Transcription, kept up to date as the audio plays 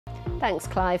Thanks,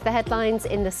 Clive. The headlines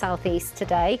in the southeast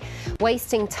today.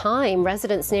 Wasting time.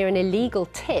 Residents near an illegal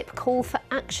tip call for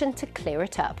action to clear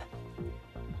it up.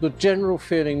 The general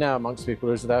feeling now amongst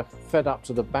people is they're fed up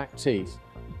to the back teeth.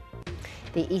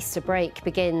 The Easter break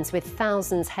begins with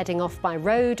thousands heading off by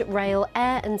road, rail,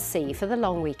 air and sea for the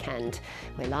long weekend.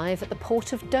 We're live at the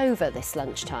port of Dover this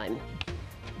lunchtime.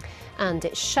 And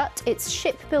it shut its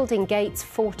shipbuilding gates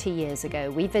 40 years ago.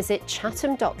 We visit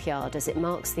Chatham Dockyard as it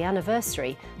marks the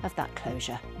anniversary of that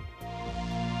closure.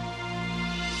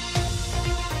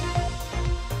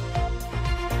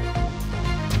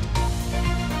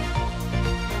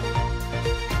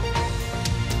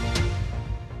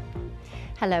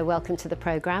 Hello, welcome to the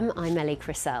programme. I'm Ellie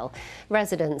Crisell.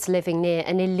 Residents living near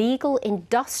an illegal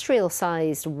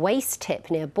industrial-sized waste tip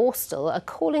near Borstal are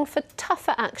calling for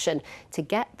tougher action to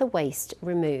get the waste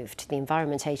removed. The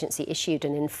Environment Agency issued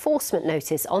an enforcement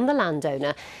notice on the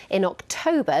landowner in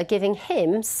October, giving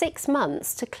him 6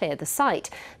 months to clear the site.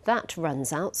 That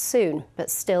runs out soon, but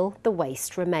still the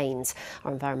waste remains.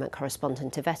 Our environment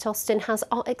correspondent Yvette Austin has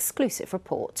our exclusive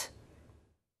report.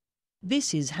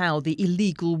 This is how the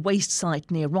illegal waste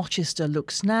site near Rochester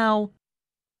looks now,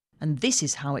 and this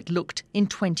is how it looked in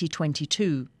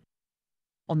 2022.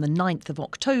 On the 9th of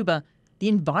October, the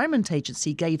Environment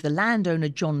Agency gave the landowner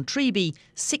John Treby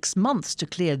 6 months to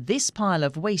clear this pile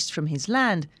of waste from his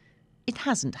land. It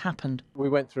hasn't happened. We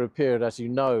went through a period, as you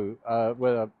know,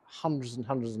 where hundreds and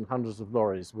hundreds and hundreds of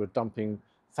lorries were dumping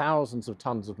thousands of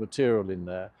tons of material in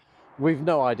there. We've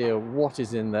no idea what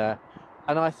is in there,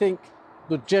 and I think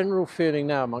the general feeling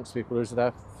now amongst people is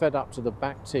they're fed up to the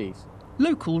back teeth.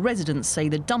 Local residents say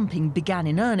the dumping began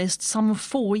in earnest some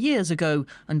 4 years ago,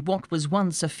 and what was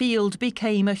once a field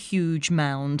became a huge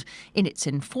mound. In its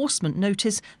enforcement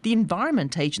notice, the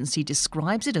Environment Agency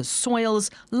describes it as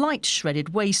soils, light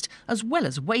shredded waste, as well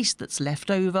as waste that's left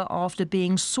over after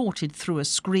being sorted through a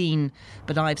screen.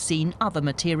 But I've seen other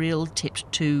material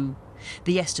tipped too.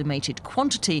 The estimated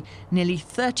quantity, nearly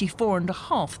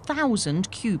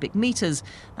 34,500 cubic metres.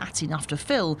 That's enough to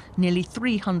fill nearly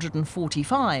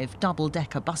 345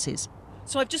 double-decker buses.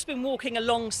 So I've just been walking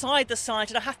alongside the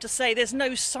site and I have to say there's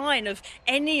no sign of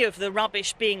any of the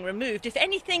rubbish being removed. If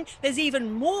anything, there's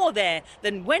even more there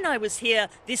than when I was here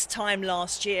this time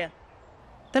last year.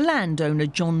 The landowner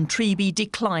John Treby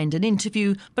declined an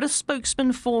interview, but a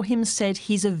spokesman for him said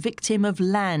he's a victim of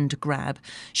land grab.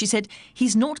 She said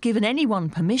he's not given anyone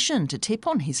permission to tip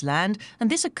on his land, and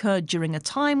this occurred during a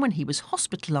time when he was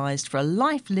hospitalised for a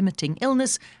life-limiting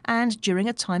illness and during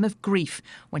a time of grief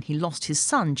when he lost his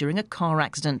son during a car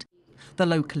accident. The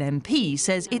local MP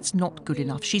says it's not good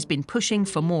enough. She's been pushing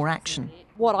for more action.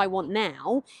 What I want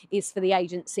now is for the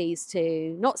agencies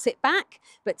to not sit back,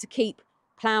 but to keep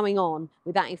ploughing on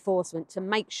with that enforcement to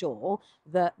make sure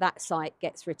that that site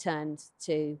gets returned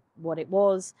to what it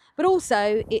was. But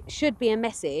also it should be a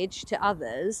message to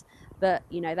others that,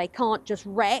 you know, they can't just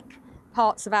wreck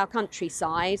parts of our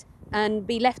countryside and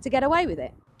be left to get away with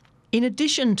it. In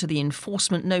addition to the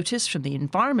enforcement notice from the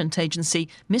Environment Agency,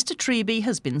 Mr Treby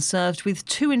has been served with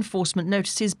 2 enforcement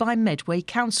notices by Medway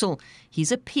Council.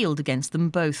 He's appealed against them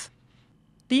both.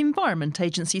 The Environment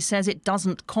Agency says it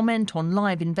doesn't comment on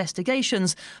live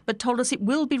investigations, but told us it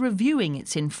will be reviewing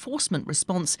its enforcement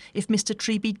response if Mr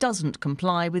Treby doesn't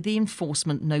comply with the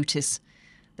enforcement notice.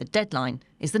 The deadline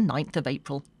is the 9th of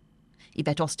April.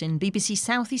 Yvette Austin, BBC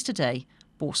South East Today,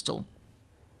 Borstal.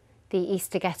 The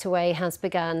Easter getaway has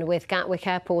begun, with Gatwick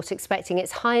Airport expecting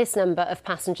its highest number of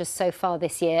passengers so far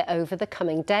this year over the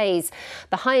coming days.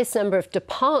 The highest number of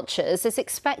departures is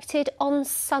expected on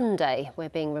Sunday. We're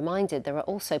being reminded there are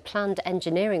also planned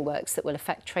engineering works that will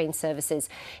affect train services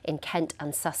in Kent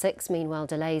and Sussex. Meanwhile,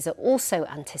 delays are also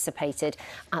anticipated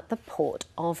at the port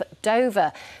of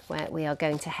Dover, where we are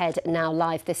going to head now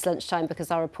live this lunchtime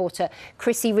because our reporter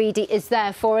Chrissy Reedy is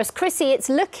there for us. Chrissy, it's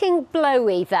looking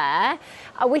blowy there.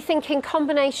 Are we thinking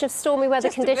combination of stormy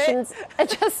weather conditions,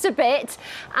 just a bit,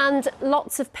 and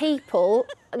lots of people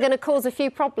are going to cause a few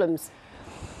problems?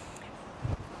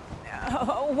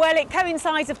 Well, it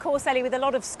coincides, of course, Ellie, with a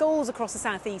lot of schools across the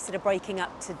southeast that are breaking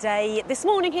up today. This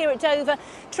morning here at Dover,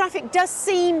 traffic does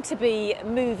seem to be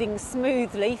moving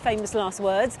smoothly, famous last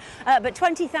words, but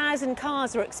 20,000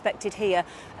 cars are expected here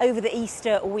over the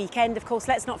Easter weekend. Of course,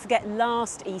 let's not forget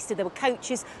last Easter there were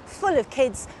coaches full of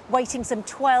kids waiting some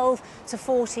 12 to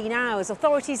 14 hours.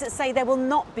 Authorities that say there will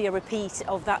not be a repeat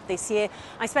of that this year.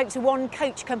 I spoke to one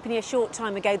coach company a short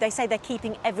time ago. They say they're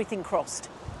keeping everything crossed.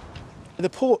 The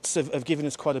ports have given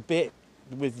us quite a bit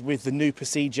with the new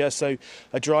procedure. So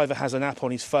a driver has an app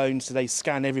on his phone, so they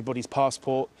scan everybody's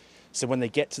passport. So when they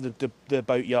get to the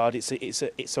boat yard,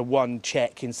 it's a one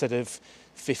check instead of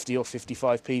 50 or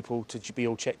 55 people to be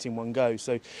all checked in one go.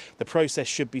 So the process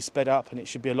should be sped up and it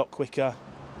should be a lot quicker.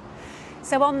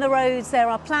 So on the roads, there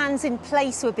are plans in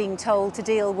place, we're being told, to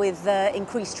deal with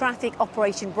increased traffic,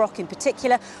 Operation Brock in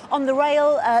particular. On the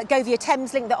rail, Govia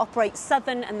Thames Link that operates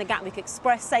Southern and the Gatwick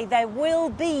Express say there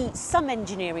will be some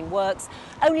engineering works,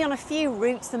 only on a few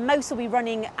routes. The most will be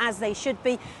running as they should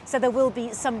be, so there will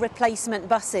be some replacement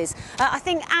buses. I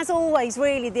think, as always,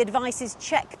 really, the advice is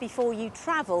check before you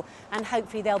travel, and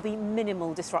hopefully there'll be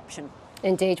minimal disruption.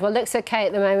 Indeed. Well, looks OK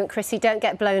at the moment. Chrissy, don't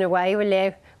get blown away, will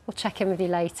you? We'll check in with you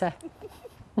later.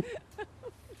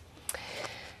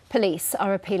 Police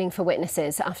are appealing for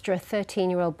witnesses after a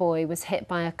 13-year-old boy was hit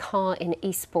by a car in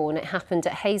Eastbourne. It happened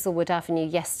at Hazelwood Avenue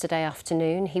yesterday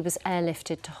afternoon. He was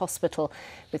airlifted to hospital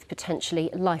with potentially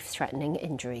life-threatening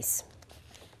injuries.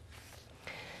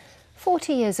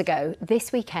 40 years ago,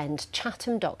 this weekend,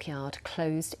 Chatham Dockyard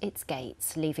closed its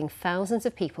gates, leaving thousands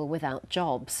of people without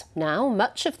jobs. Now,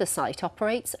 much of the site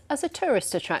operates as a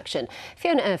tourist attraction.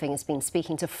 Fiona Irving has been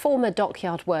speaking to former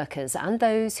dockyard workers and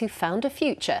those who found a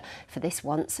future for this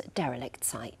once derelict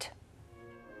site.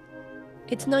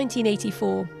 It's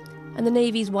 1984, and the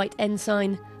Navy's white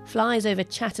ensign flies over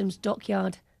Chatham's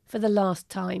dockyard for the last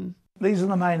time. These are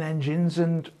the main engines,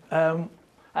 and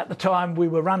at the time we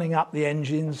were running up the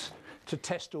engines to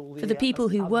test all the... For the people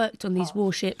who worked on these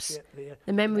warships,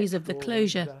 the memories of the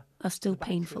closure are still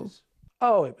painful.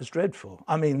 Oh, it was dreadful.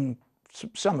 I mean,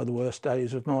 some of the worst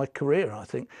days of my career, I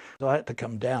think. I had to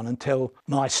come down and tell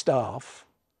my staff,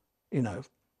 you know,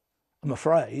 I'm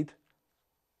afraid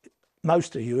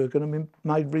most of you are going to be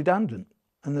made redundant,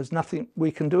 and there's nothing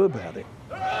we can do about it.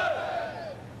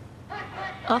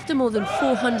 After more than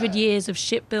 400 years of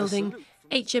shipbuilding,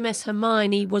 HMS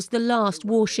Hermione was the last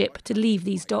warship to leave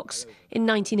these docks in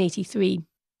 1983.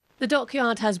 The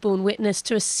dockyard has borne witness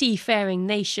to a seafaring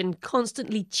nation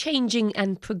constantly changing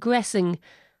and progressing,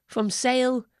 from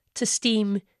sail to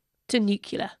steam to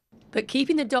nuclear. But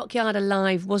keeping the dockyard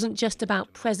alive wasn't just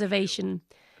about preservation.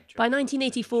 By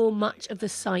 1984, much of the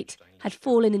site had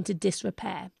fallen into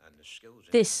disrepair.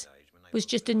 This was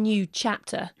just a new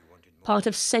chapter, part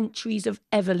of centuries of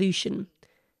evolution.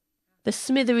 The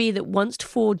smithery that once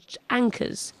forged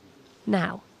anchors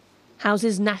now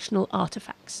houses national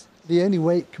artefacts. The only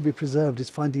way it can be preserved is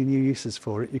finding new uses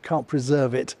for it. You can't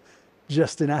preserve it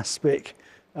just in aspic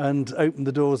and open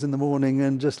the doors in the morning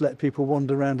and just let people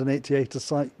wander around an 80-acre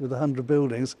site with 100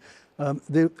 buildings.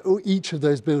 Each of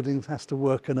those buildings has to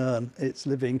work and earn its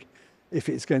living if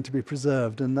it's going to be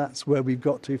preserved, and that's where we've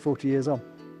got to 40 years on.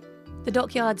 The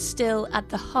dockyard's still at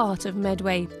the heart of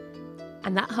Medway,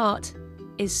 and that heart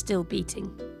is still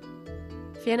beating.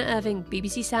 Fiona Irving,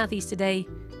 BBC South East Today,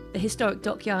 the historic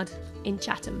dockyard in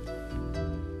Chatham.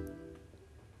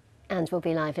 And we'll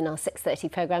be live in our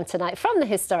 6:30 programme tonight from the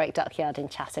historic dockyard in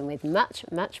Chatham with much,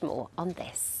 much more on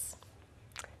this.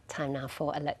 Time now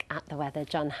for a look at the weather.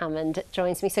 John Hammond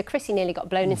joins me. So Chrissy nearly got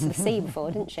blown into the sea before,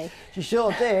 didn't she? She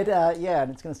sure did, yeah,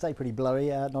 and it's going to stay pretty blowy,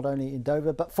 not only in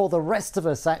Dover, but for the rest of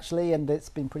us, actually, and it's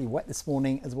been pretty wet this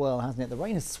morning as well, hasn't it? The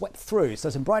rain has swept through, so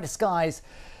some brighter skies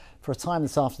for a time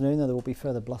this afternoon, though there will be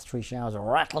further blustery showers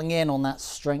rattling in on that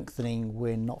strengthening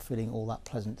wind, not feeling all that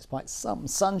pleasant despite some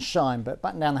sunshine, but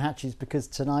batten down the hatches because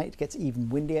tonight it gets even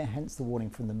windier, hence the warning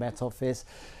from the Met Office.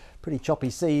 Pretty choppy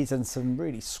seas and some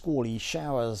really squally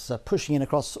showers pushing in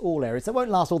across all areas. They won't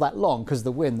last all that long because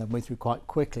the wind, they'll move through quite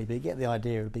quickly, but you get the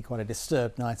idea. It'll be quite a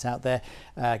disturbed night out there.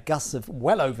 Gusts of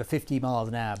well over 50 miles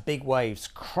an hour, big waves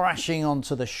crashing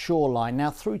onto the shoreline. Now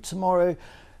through tomorrow,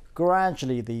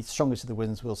 gradually the strongest of the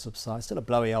winds will subside. Still a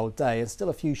blowy old day and still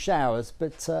a few showers,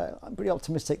 but I'm pretty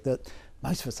optimistic that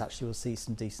most of us actually will see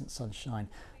some decent sunshine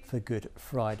for Good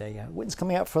Friday. Winds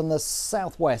coming out from the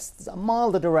southwest. It's a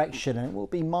milder direction, and it will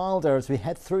be milder as we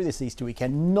head through this Easter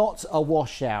weekend. Not a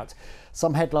washout.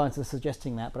 Some headlines are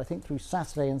suggesting that, but I think through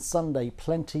Saturday and Sunday,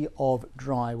 plenty of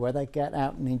dry weather. Get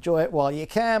out and enjoy it while you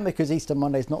can, because Easter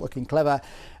Monday's not looking clever,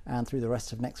 and through the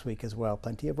rest of next week as well.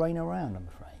 Plenty of rain around, I'm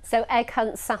afraid. So egg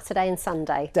hunt Saturday and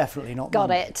Sunday. Definitely not Got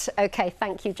Monday. it. OK,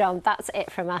 thank you, John. That's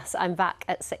it from us. I'm back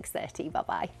at 6:30.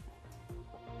 Bye-bye.